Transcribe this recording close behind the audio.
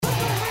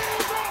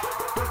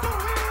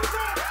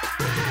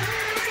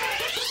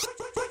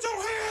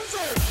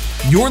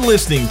You're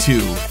listening to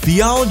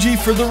Theology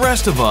for the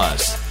Rest of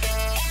Us.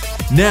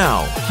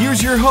 Now,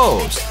 here's your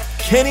host,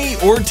 Kenny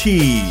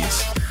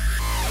Ortiz.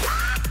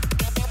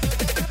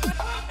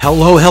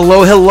 Hello.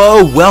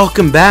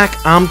 Welcome back.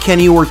 I'm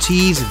Kenny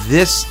Ortiz.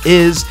 This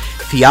is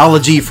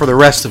Theology for the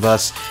Rest of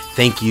Us.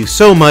 Thank you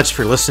so much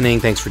for listening.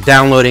 Thanks for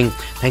downloading.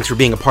 Thanks for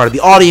being a part of the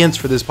audience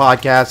for this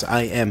podcast.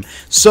 I am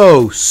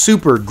so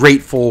super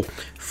grateful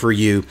for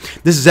you.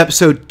 This is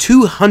episode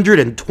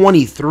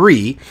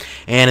 223,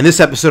 and in this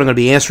episode I'm going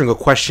to be answering a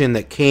question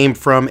that came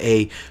from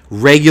a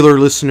regular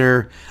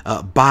listener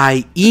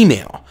by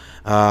email.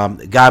 A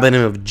guy by the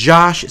name of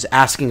Josh is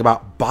asking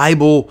about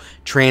Bible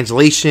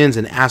translations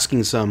and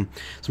asking some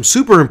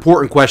super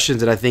important questions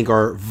that I think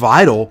are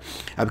vital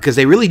because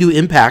they really do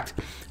impact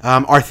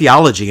our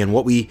theology and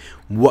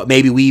what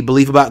maybe we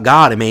believe about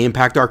God. It may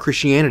impact our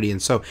Christianity.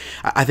 And so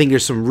I think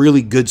there's some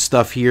really good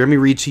stuff here. Let me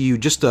read to you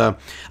just a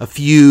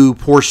few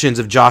portions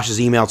of Josh's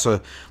email. It's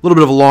a little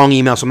bit of a long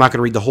email, so I'm not going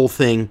to read the whole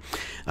thing.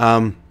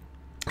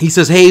 He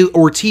says, "Hey,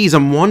 Ortiz,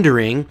 I'm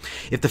wondering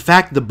if the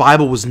fact that the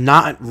Bible was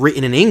not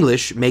written in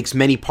English makes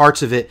many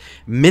parts of it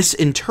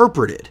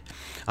misinterpreted."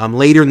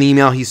 Later in the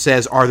email, he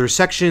says, "Are there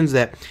sections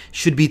that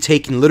should be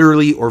taken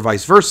literally or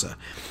vice versa?"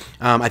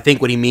 I think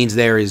what he means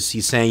there is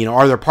he's saying,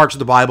 are there parts of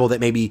the Bible that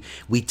maybe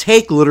we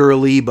take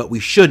literally but we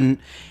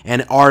shouldn't?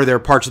 And are there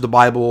parts of the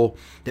Bible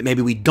that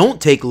maybe we don't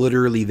take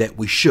literally that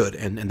we should?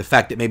 And the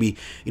fact that maybe,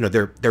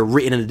 they're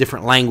written in a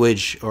different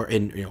language or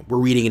we're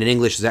reading it in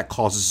English, does that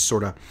cause us to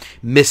sort of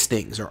miss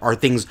things? Or are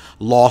things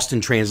lost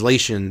in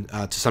translation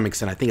to some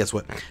extent? I think that's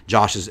what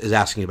Josh is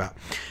asking about.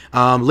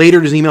 Later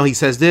in his email, he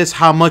says this: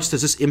 how much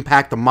does this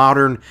impact the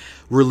modern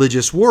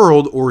religious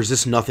world, or is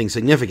this nothing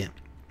significant?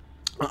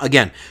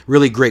 Again,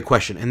 really great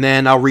question. And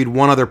then I'll read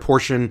one other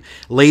portion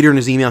later in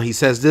his email. He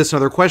says this,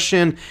 another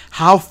question: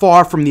 how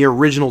far from the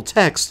original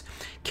text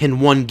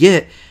can one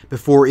get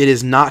before it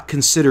is not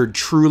considered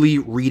truly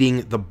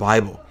reading the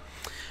Bible?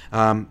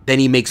 Then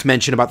he makes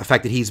mention about the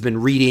fact that he's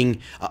been reading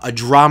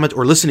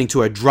listening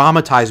to a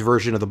dramatized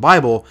version of the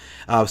Bible,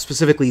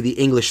 specifically the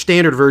English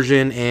Standard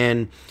Version,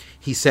 and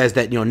he says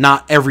that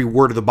not every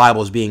word of the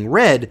Bible is being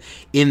read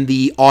in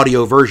the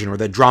audio version or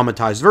the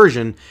dramatized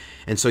version.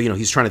 And so,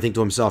 he's trying to think to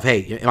himself,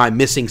 hey, am I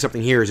missing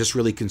something here? Is this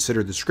really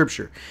considered the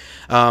scripture?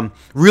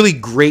 Really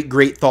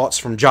great thoughts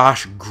from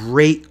Josh.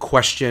 Great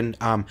question.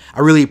 I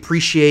really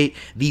appreciate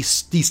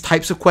these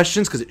types of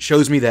questions because it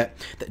shows me that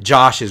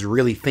Josh is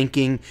really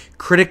thinking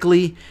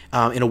critically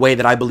in a way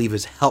that I believe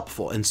is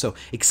helpful. And so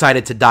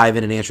excited to dive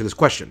in and answer this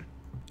question.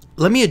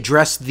 Let me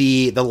address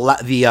the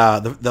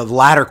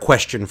latter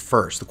question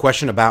first. The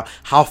question about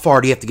how far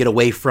do you have to get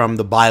away from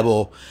the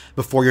Bible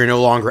before you're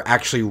no longer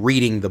actually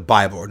reading the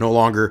Bible or no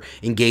longer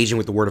engaging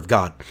with the Word of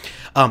God.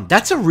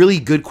 That's a really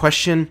good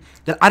question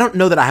that I don't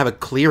know that I have a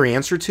clear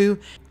answer to.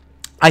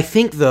 I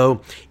think,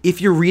 though,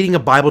 if you're reading a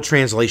Bible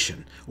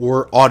translation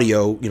or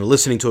audio,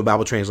 listening to a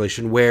Bible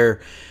translation where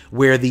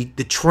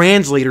the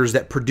translators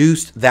that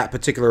produced that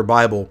particular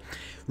Bible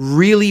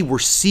really were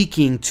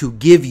seeking to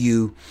give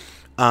you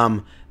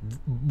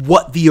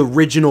what the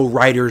original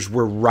writers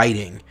were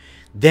writing,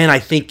 then I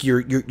think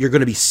you're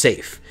going to be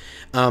safe.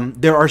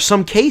 There are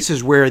some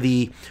cases where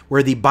the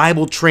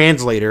Bible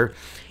translator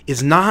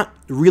is not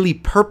really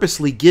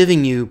purposely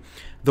giving you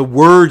the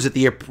words that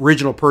the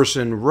original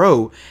person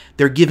wrote.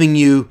 They're giving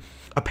you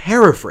a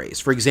paraphrase.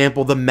 For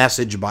example, the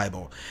Message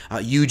Bible.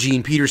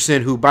 Eugene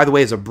Peterson, who, by the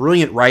way, is a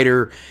brilliant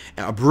writer,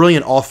 a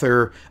brilliant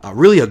author,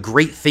 really a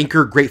great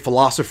thinker, great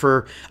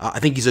philosopher.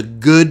 I think he's a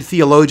good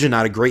theologian,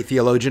 not a great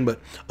theologian,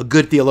 but a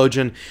good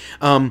theologian.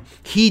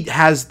 He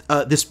has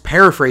this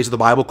paraphrase of the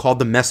Bible called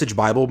the Message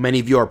Bible.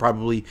 Many of you are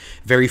probably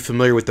very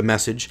familiar with the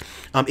Message.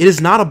 It is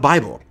not a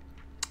Bible.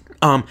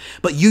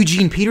 But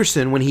Eugene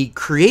Peterson, when he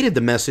created the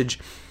Message,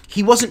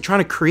 he wasn't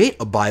trying to create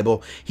a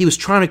Bible. He was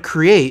trying to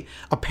create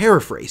a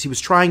paraphrase. He was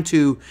trying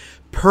to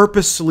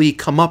purposely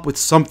come up with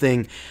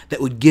something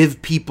that would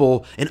give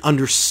people an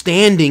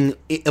understanding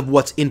of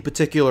what's in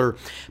particular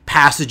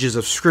passages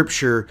of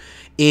Scripture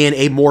in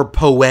a more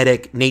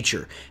poetic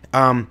nature.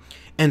 And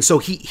so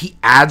he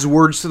adds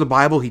words to the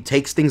Bible. He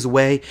takes things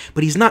away,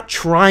 but he's not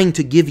trying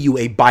to give you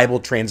a Bible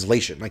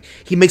translation. Like,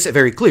 he makes it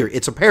very clear.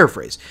 It's a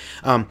paraphrase.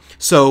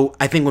 So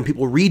I think when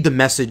people read the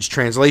Message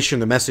translation,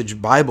 the Message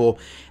Bible,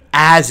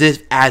 as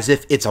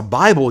if it's a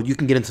Bible, you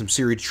can get in some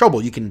serious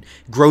trouble. You can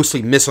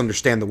grossly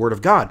misunderstand the Word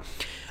of God.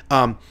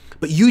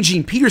 But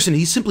Eugene Peterson,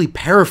 he's simply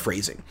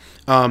paraphrasing,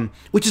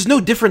 which is no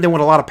different than what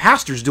a lot of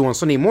pastors do on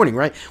Sunday morning,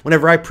 right?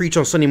 Whenever I preach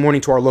on Sunday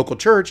morning to our local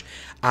church,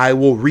 I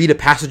will read a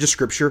passage of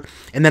Scripture,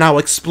 and then I'll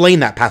explain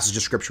that passage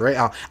of Scripture,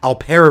 right? I'll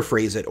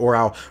paraphrase it, or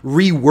I'll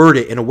reword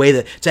it in a way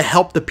that to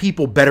help the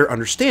people better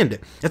understand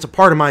it. That's a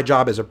part of my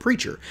job as a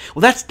preacher.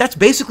 Well, that's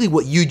basically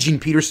what Eugene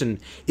Peterson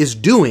is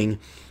doing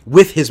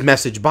with his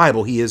Message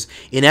Bible. He is,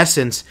 in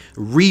essence,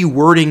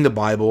 rewording the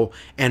Bible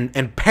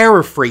and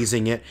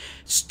paraphrasing it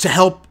to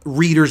help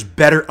readers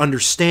better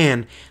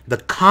understand the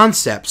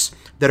concepts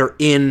that are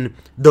in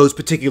those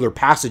particular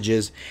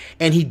passages.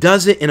 And he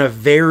does it in a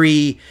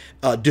very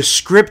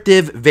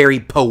descriptive,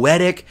 very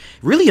poetic,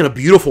 really in a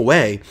beautiful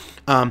way.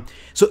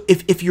 So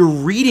if you're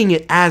reading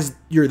it as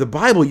you're the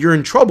Bible, you're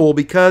in trouble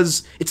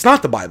because it's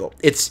not the Bible.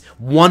 It's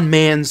one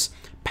man's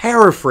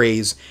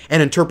paraphrase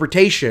and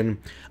interpretation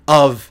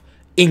of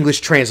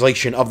English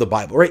translation of the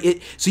Bible,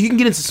 right? So you can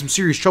get into some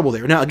serious trouble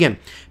there. Now, again,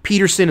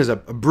 Peterson is a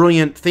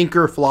brilliant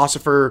thinker,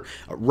 philosopher,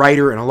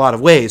 writer in a lot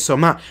of ways. So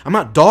I'm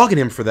not dogging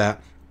him for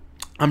that.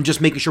 I'm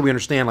just making sure we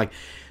understand, like,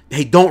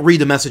 hey, don't read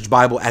the Message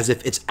Bible as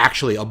if it's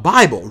actually a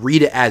Bible.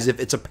 Read it as if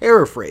it's a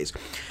paraphrase.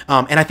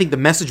 And I think the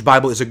Message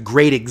Bible is a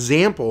great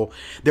example.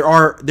 There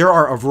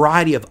are a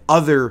variety of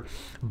other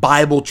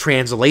Bible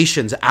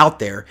translations out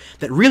there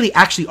that really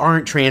actually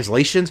aren't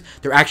translations.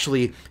 They're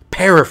actually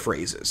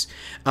paraphrases.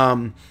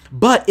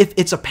 But if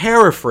it's a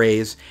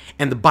paraphrase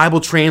and the Bible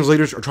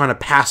translators are trying to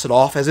pass it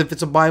off as if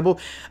it's a Bible,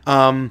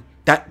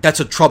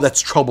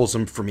 that's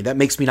troublesome for me. That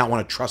makes me not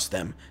want to trust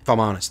them, if I'm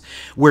honest.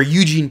 Where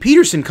Eugene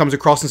Peterson comes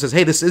across and says,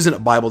 "Hey, this isn't a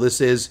Bible.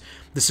 This is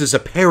a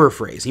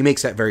paraphrase." He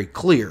makes that very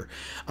clear.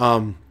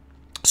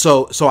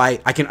 So I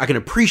can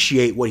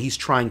appreciate what he's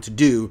trying to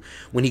do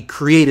when he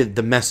created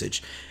the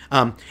Message.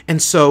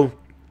 And so,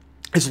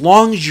 as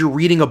long as you're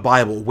reading a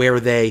Bible where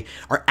they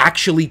are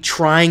actually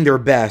trying their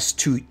best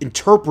to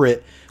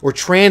interpret or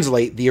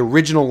translate the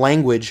original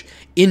language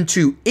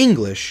into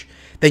English,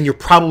 then you're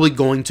probably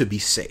going to be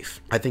safe.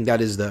 I think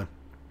that's the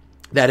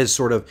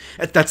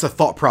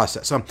thought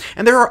process.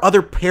 And there are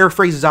other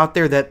paraphrases out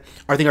there that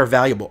I think are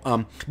valuable.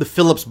 The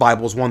Phillips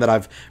Bible is one that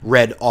I've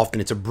read often.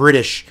 It's a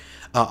British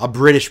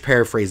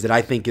paraphrase that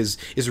I think is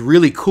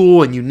really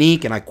cool and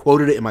unique, and I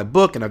quoted it in my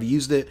book, and I've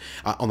used it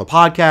on the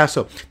podcast.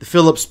 So the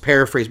Phillips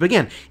paraphrase, but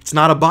again, it's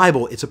not a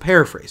Bible, it's a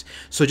paraphrase.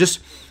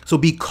 So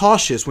be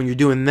cautious when you're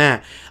doing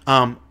that.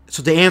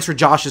 So to answer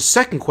Josh's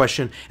second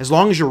question, as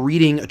long as you're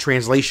reading a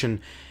translation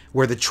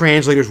where the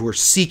translators were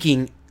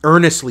seeking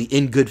earnestly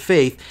in good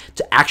faith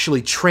to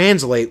actually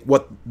translate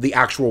what the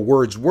actual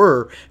words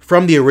were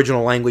from the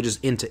original languages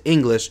into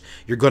English,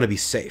 you're going to be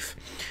safe.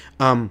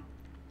 And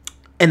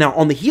now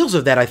on the heels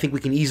of that, I think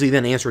we can easily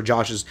then answer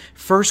Josh's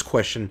first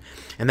question,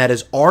 and that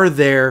is, are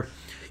there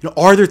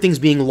things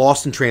being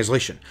lost in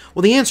translation?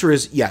 Well, the answer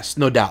is yes,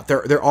 no doubt.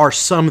 There are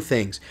some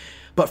things,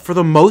 but for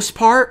the most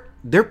part,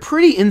 they're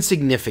pretty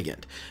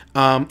insignificant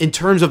in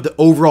terms of the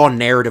overall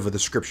narrative of the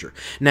Scripture.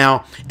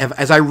 Now,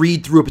 as I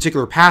read through a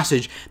particular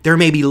passage, there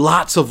may be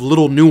lots of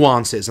little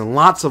nuances and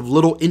lots of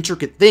little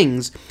intricate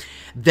things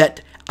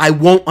that I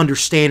won't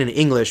understand in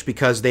English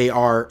because they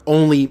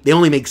only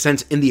make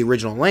sense in the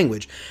original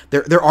language.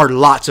 There are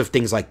lots of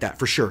things like that,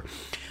 for sure.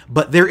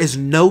 But there is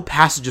no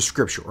passage of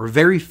Scripture, or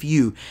very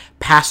few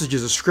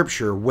passages of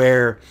Scripture,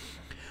 where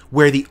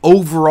the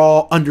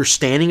overall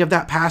understanding of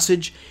that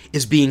passage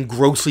is being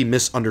grossly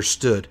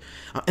misunderstood.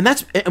 And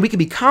we can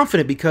be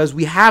confident because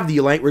we have the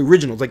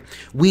originals. Like,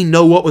 we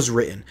know what was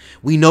written.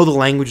 We know the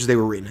languages they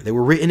were written in. They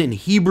were written in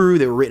Hebrew.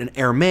 They were written in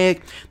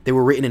Aramaic. They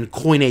were written in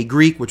Koine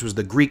Greek, which was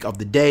the Greek of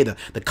the day,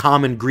 the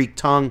common Greek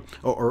tongue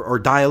or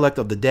dialect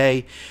of the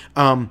day.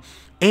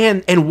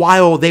 And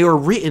while they were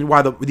written,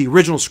 while the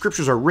original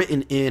scriptures are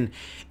written in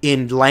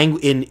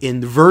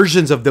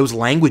versions of those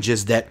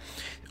languages that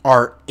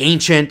are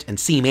ancient and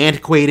seem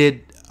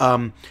antiquated,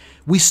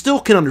 we still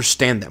can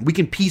understand them. We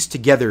can piece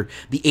together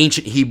the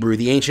ancient Hebrew,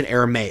 the ancient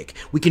Aramaic.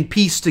 We can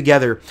piece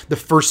together the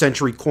first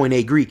century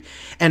Koine Greek,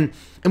 and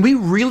we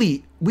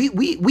really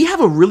we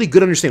have a really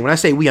good understanding. When I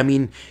say we, I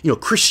mean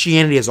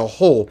Christianity as a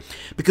whole,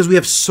 because we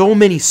have so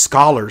many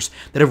scholars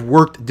that have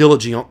worked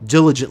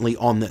diligently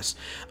on this.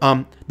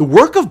 The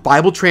work of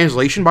Bible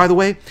translation, by the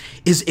way,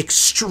 is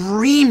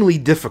extremely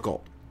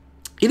difficult.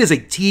 It is a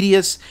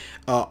tedious,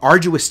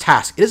 arduous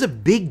task. It is a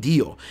big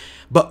deal.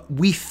 But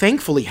we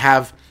thankfully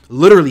have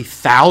literally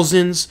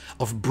thousands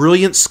of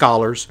brilliant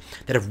scholars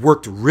that have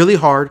worked really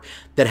hard,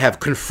 that have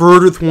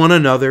conferred with one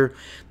another,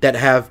 that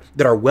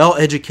are well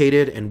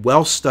educated and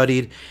well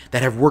studied,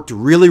 that have worked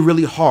really,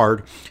 really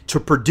hard to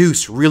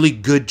produce really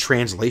good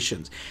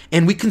translations.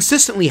 And we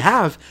consistently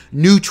have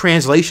new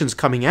translations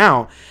coming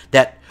out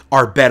that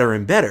are better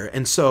and better.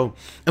 And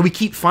we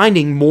keep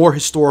finding more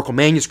historical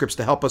manuscripts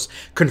to help us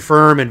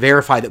confirm and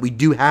verify that we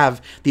do have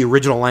the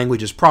original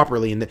languages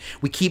properly, and that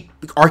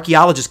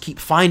archaeologists keep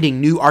finding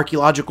new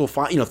archaeological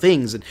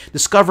things and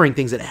discovering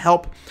things that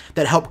help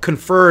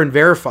confirm and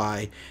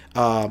verify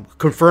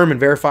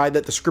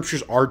that the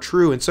scriptures are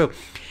true. And so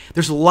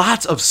there's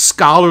lots of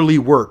scholarly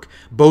work,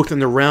 both in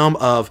the realm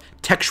of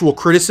textual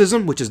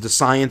criticism, which is the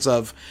science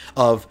of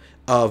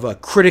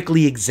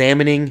critically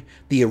examining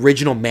the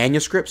original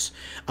manuscripts.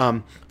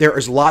 There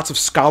is lots of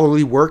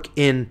scholarly work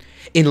in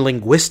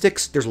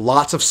linguistics. There's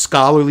lots of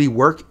scholarly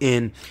work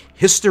in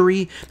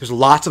history. There's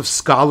lots of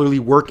scholarly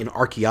work in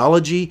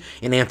archaeology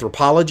and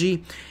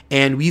anthropology.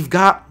 And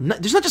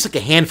there's not just like a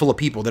handful of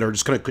people that are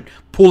just kind of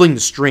pulling the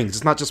strings.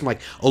 It's not just like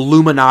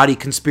Illuminati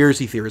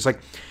conspiracy theories.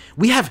 Like,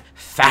 we have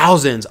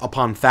thousands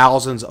upon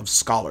thousands of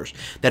scholars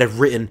that have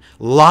written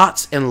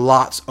lots and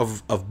lots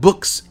of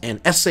books and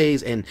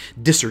essays and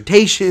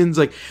dissertations.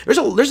 Like,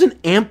 there's an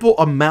ample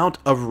amount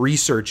of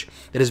research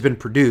that has been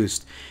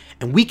produced.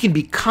 And we can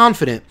be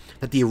confident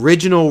that the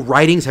original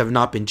writings have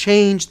not been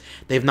changed,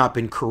 they've not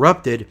been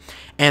corrupted,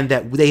 and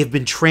that they have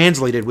been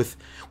translated with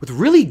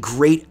really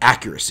great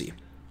accuracy.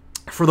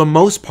 For the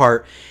most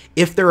part,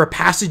 if there are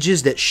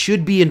passages that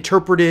should be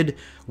interpreted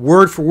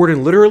word for word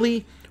and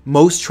literally,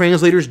 most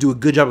translators do a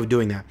good job of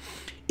doing that.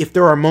 If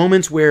there are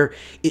moments where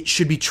it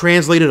should be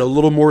translated a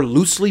little more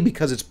loosely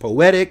because it's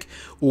poetic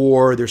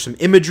or there's some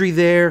imagery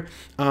there,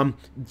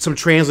 some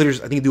translators,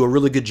 I think, do a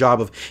really good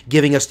job of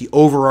giving us the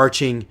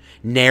overarching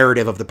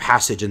narrative of the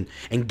passage and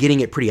getting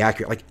it pretty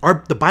accurate.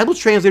 Like the Bible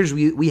translators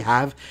we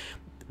have,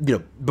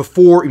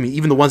 before,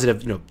 even the ones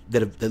that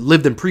have, that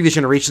lived in previous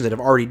generations that have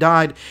already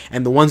died,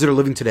 and the ones that are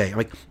living today,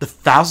 like the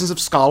thousands of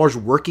scholars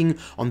working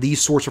on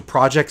these sorts of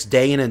projects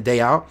day in and day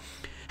out,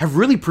 have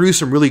really produced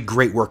some really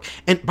great work.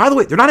 And by the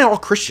way, they're not all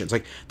Christians.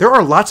 Like, there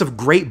are lots of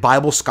great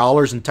Bible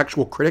scholars and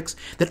textual critics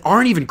that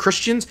aren't even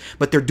Christians,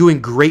 but they're doing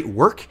great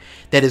work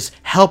that is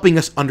helping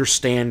us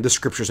understand the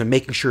scriptures and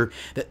making sure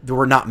that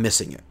we're not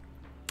missing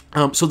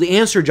it. So the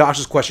answer to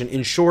Josh's question,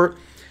 in short,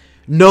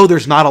 no,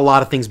 there's not a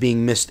lot of things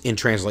being missed in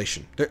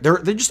translation. There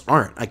just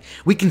aren't. Like,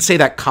 we can say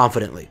that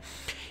confidently.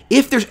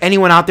 If there's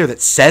anyone out there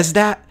that says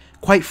that,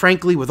 quite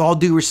frankly, with all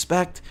due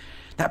respect,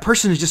 that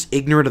person is just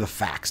ignorant of the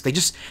facts. They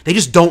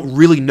just don't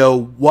really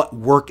know what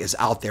work is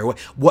out there,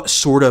 what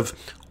sort of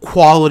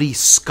quality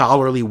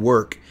scholarly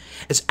work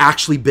has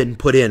actually been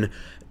put in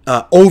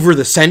over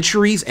the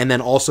centuries, and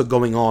then also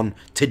going on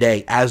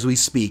today as we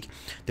speak.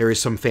 There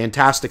is some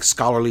fantastic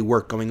scholarly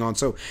work going on.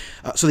 So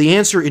the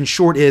answer, in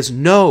short, is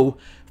no.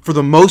 For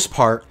the most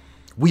part,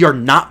 we are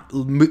not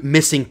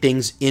missing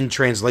things in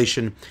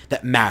translation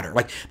that matter,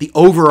 like the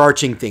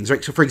overarching things,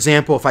 right? So, for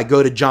example, if I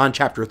go to John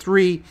chapter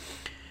 3,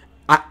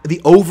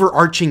 the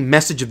overarching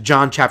message of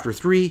John chapter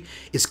 3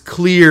 is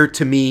clear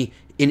to me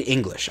in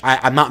English.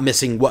 I'm not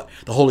missing what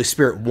the Holy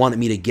Spirit wanted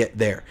me to get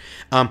there.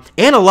 And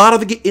a lot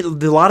of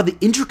the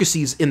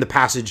intricacies in the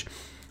passage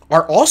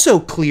are also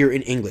clear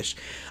in English.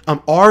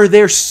 Are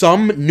there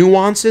some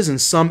nuances and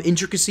some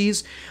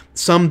intricacies,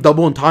 some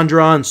double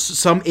entendre and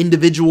some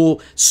individual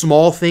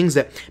small things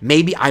that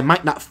maybe I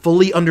might not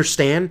fully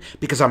understand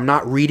because I'm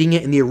not reading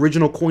it in the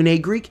original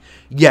Koine Greek?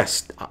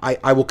 Yes,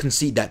 I will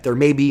concede that. There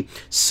may be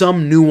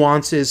some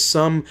nuances,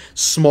 some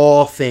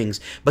small things,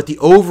 but the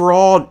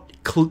overall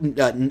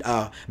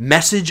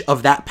message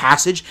of that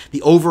passage,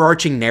 the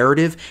overarching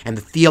narrative and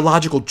the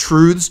theological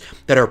truths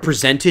that are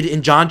presented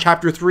in John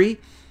chapter 3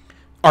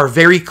 are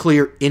very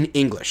clear in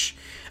English.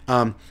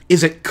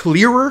 Is it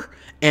clearer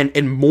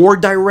and more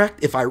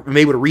direct if I'm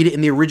able to read it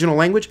in the original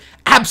language?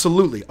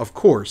 Absolutely, of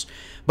course.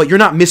 But you're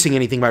not missing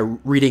anything by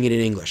reading it in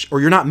English, or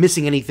you're not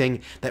missing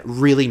anything that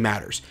really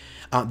matters.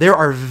 There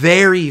are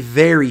very,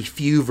 very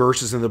few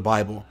verses in the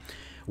Bible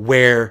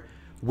where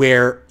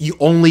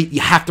you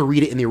have to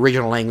read it in the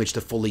original language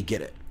to fully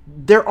get it.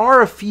 There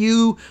are a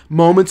few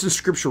moments in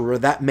Scripture where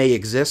that may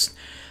exist,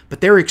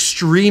 but they're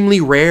extremely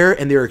rare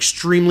and they're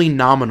extremely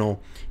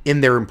nominal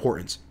in their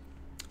importance.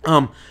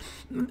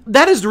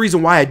 That is the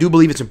reason why I do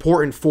believe it's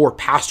important for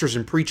pastors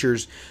and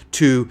preachers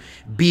to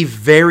be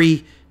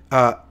very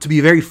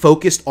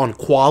focused on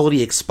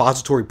quality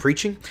expository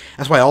preaching.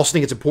 That's why I also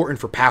think it's important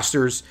for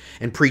pastors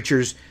and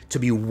preachers to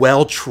be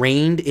well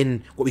trained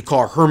in what we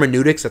call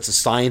hermeneutics. That's the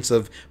science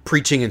of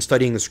preaching and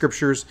studying the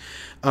scriptures.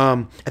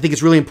 I think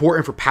it's really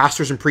important for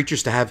pastors and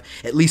preachers to have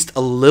at least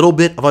a little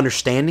bit of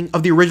understanding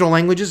of the original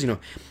languages.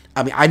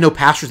 I know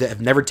pastors that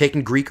have never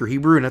taken Greek or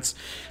Hebrew, and that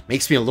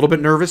makes me a little bit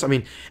nervous.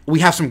 We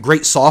have some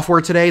great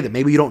software today that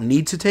maybe you don't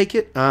need to take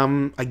it,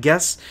 I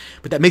guess,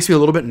 but that makes me a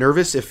little bit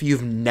nervous if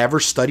you've never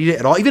studied it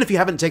at all, even if you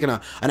haven't taken an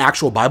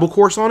actual Bible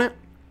course on it.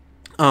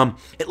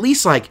 At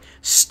least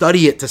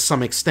study it to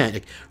some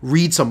extent.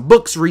 Read some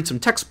books, read some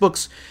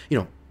textbooks,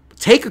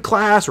 take a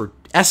class or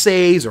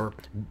essays or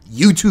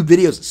YouTube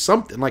videos,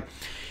 something. Like,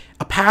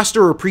 a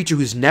pastor or a preacher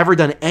who's never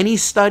done any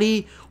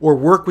study or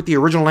work with the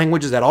original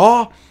languages at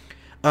all,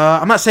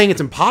 I'm not saying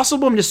it's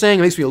impossible. I'm just saying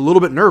it makes me a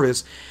little bit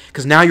nervous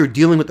because now you're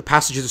dealing with the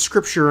passages of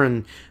Scripture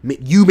and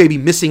you may be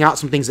missing out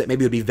some things that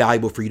maybe would be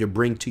valuable for you to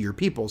bring to your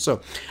people.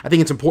 So I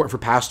think it's important for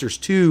pastors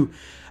to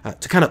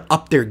kind of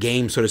up their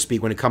game, so to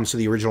speak, when it comes to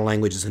the original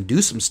languages and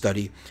do some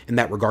study in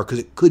that regard, because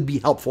it could be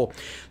helpful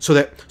so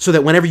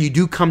that whenever you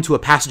do come to a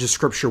passage of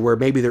Scripture where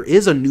maybe there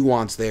is a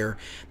nuance there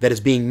that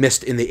is being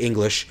missed in the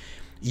English,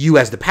 you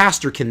as the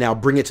pastor can now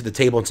bring it to the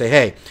table and say,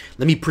 hey,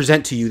 let me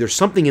present to you, there's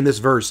something in this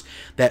verse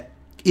that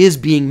is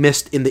being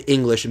missed in the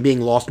English and being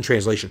lost in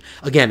translation.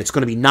 Again, it's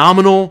going to be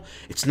nominal.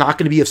 It's not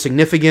going to be of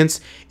significance.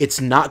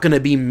 It's not going to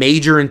be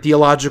major in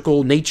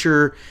theological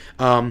nature.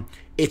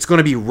 It's going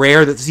to be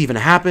rare that this even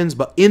happens,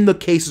 but in the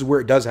cases where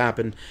it does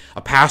happen,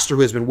 a pastor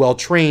who has been well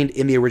trained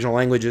in the original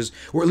languages,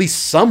 or at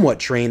least somewhat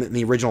trained in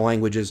the original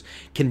languages,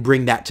 can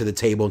bring that to the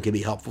table and can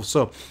be helpful.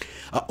 So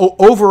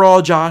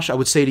overall, Josh, I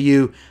would say to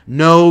you,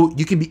 no,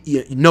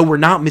 we're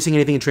not missing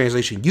anything in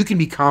translation. You can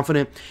be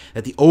confident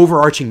that the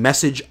overarching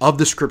message of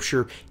the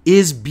Scripture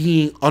is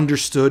being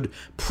understood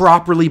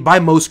properly by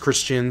most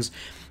Christians,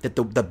 that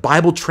the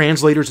Bible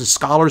translators and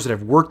scholars that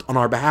have worked on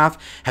our behalf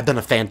have done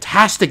a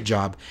fantastic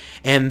job,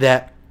 and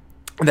that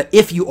that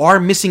if you are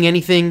missing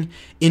anything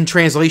in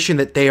translation,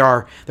 that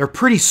they're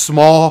pretty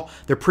small,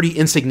 they're pretty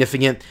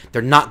insignificant,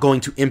 they're not going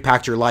to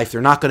impact your life,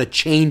 they're not going to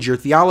change your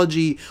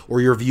theology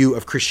or your view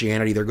of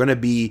Christianity, they're going to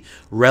be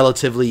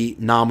relatively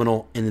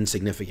nominal and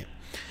insignificant.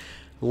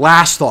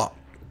 Last thought,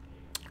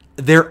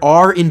 there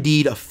are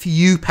indeed a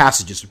few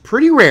passages,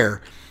 pretty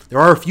rare, there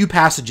are a few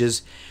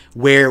passages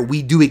where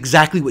we do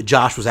exactly what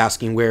Josh was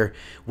asking, where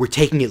we're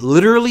taking it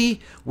literally,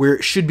 where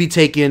it should be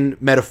taken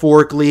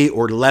metaphorically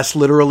or less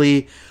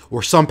literally,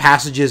 or some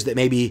passages that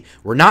maybe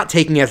we're not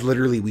taking as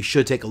literally, we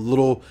should take a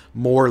little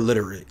more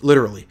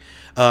literally.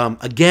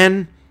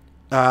 Again,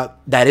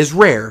 that is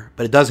rare,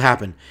 but it does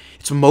happen.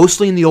 It's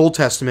mostly in the Old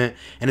Testament,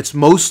 and it's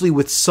mostly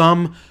with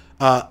some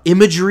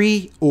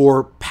imagery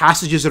or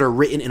passages that are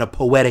written in a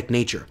poetic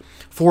nature.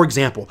 For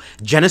example,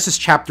 Genesis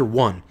chapter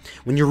 1.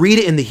 When you read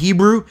it in the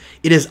Hebrew,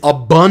 it is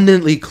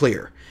abundantly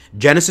clear.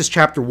 Genesis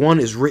chapter 1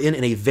 is written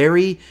in a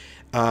very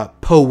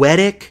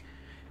poetic,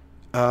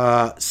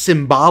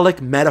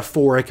 symbolic,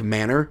 metaphoric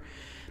manner.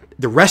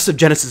 The rest of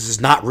Genesis is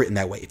not written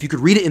that way. If you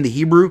could read it in the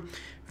Hebrew,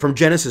 from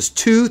Genesis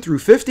 2 through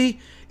 50,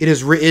 it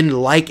is written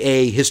like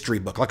a history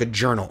book, like a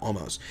journal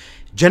almost.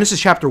 Genesis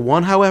chapter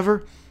 1,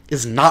 however,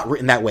 is not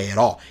written that way at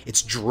all.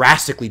 It's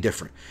drastically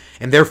different.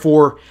 And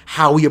therefore,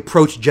 how we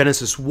approach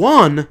Genesis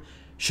 1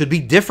 should be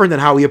different than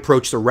how we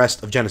approach the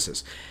rest of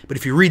Genesis. But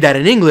if you read that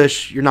in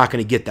English, you're not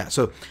going to get that.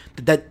 So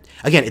that,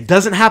 again, it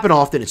doesn't happen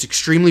often. It's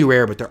extremely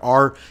rare, but there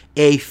are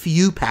a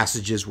few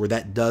passages where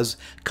that does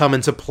come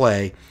into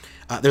play.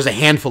 There's a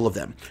handful of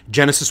them.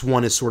 Genesis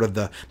 1 is sort of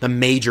the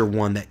major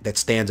one that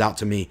stands out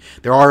to me.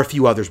 There are a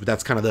few others, but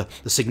that's kind of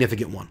the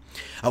significant one.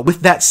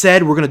 With that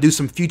said, we're going to do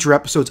some future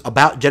episodes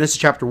about Genesis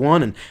chapter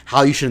 1 and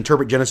how you should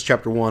interpret Genesis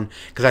chapter 1,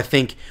 because I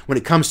think when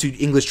it comes to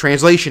English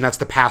translation, that's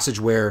the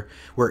passage where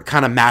it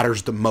kind of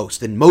matters the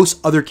most. In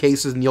most other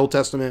cases in the Old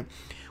Testament,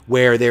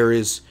 where there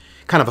is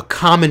kind of a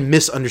common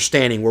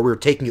misunderstanding where we're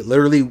taking it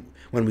literally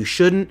when we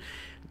shouldn't,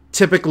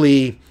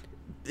 typically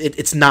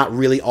it's not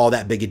really all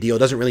that big a deal. It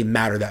doesn't really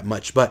matter that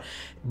much, but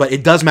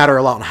it does matter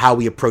a lot on how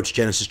we approach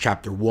Genesis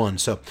chapter 1.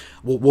 So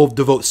we'll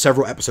devote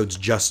several episodes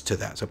just to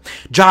that. So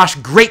Josh,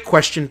 great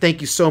question.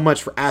 Thank you so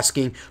much for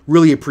asking.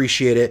 Really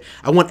appreciate it.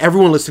 I want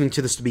everyone listening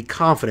to this to be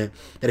confident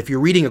that if you're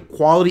reading a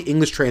quality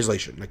English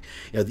translation, like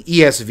the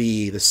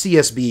ESV, the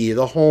CSB,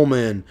 the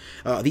Holman,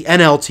 the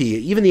NLT,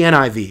 even the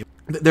NIV,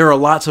 there are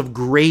lots of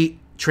great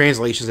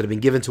translations that have been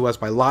given to us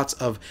by lots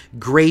of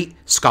great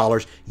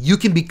scholars. You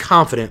can be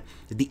confident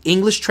that the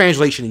English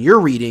translation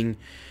you're reading,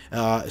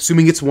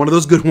 assuming it's one of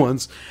those good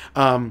ones,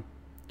 that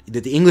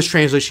the English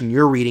translation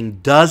you're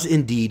reading does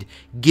indeed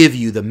give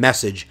you the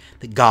message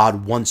that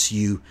God wants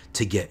you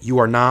to get. You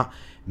are not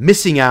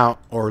missing out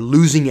or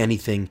losing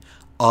anything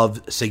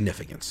of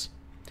significance.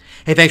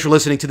 Hey, thanks for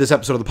listening to this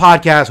episode of the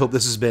podcast. Hope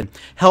this has been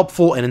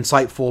helpful and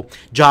insightful.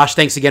 Josh,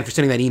 thanks again for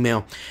sending that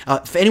email.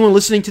 For anyone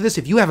listening to this,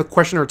 if you have a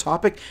question or a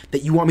topic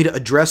that you want me to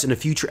address in a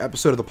future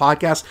episode of the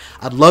podcast,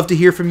 I'd love to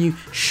hear from you.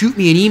 Shoot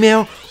me an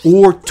email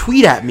or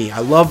tweet at me. I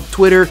love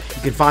Twitter.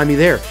 You can find me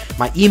there.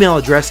 My email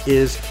address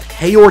is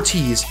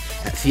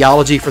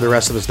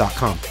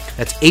heyortiz@theologyfortherestofus.com.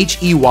 That's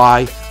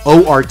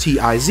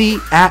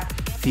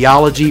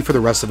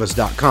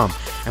HEYORTIZ@theologyfortherestofus.com.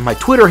 And my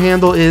Twitter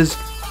handle is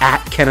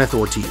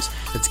 @KennethOrtiz.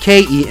 That's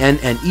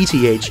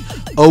KENNETHORTIZ.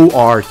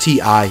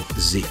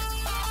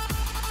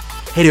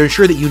 Hey, to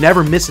ensure that you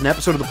never miss an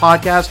episode of the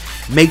podcast,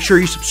 make sure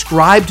you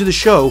subscribe to the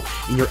show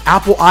in your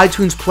Apple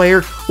iTunes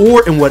player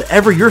or in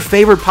whatever your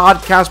favorite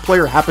podcast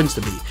player happens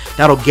to be.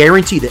 That'll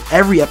guarantee that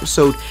every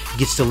episode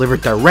gets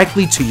delivered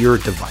directly to your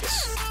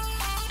device.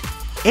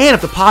 And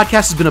if the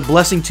podcast has been a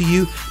blessing to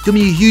you, do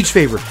me a huge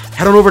favor.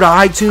 Head on over to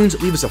iTunes,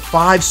 leave us a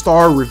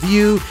 5-star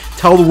review,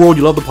 tell the world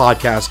you love the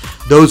podcast.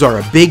 Those are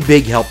a big,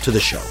 big help to the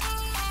show.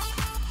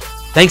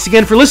 Thanks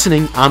again for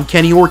listening. I'm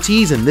Kenny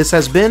Ortiz, and this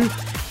has been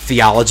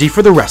Theology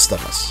for the Rest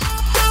of Us.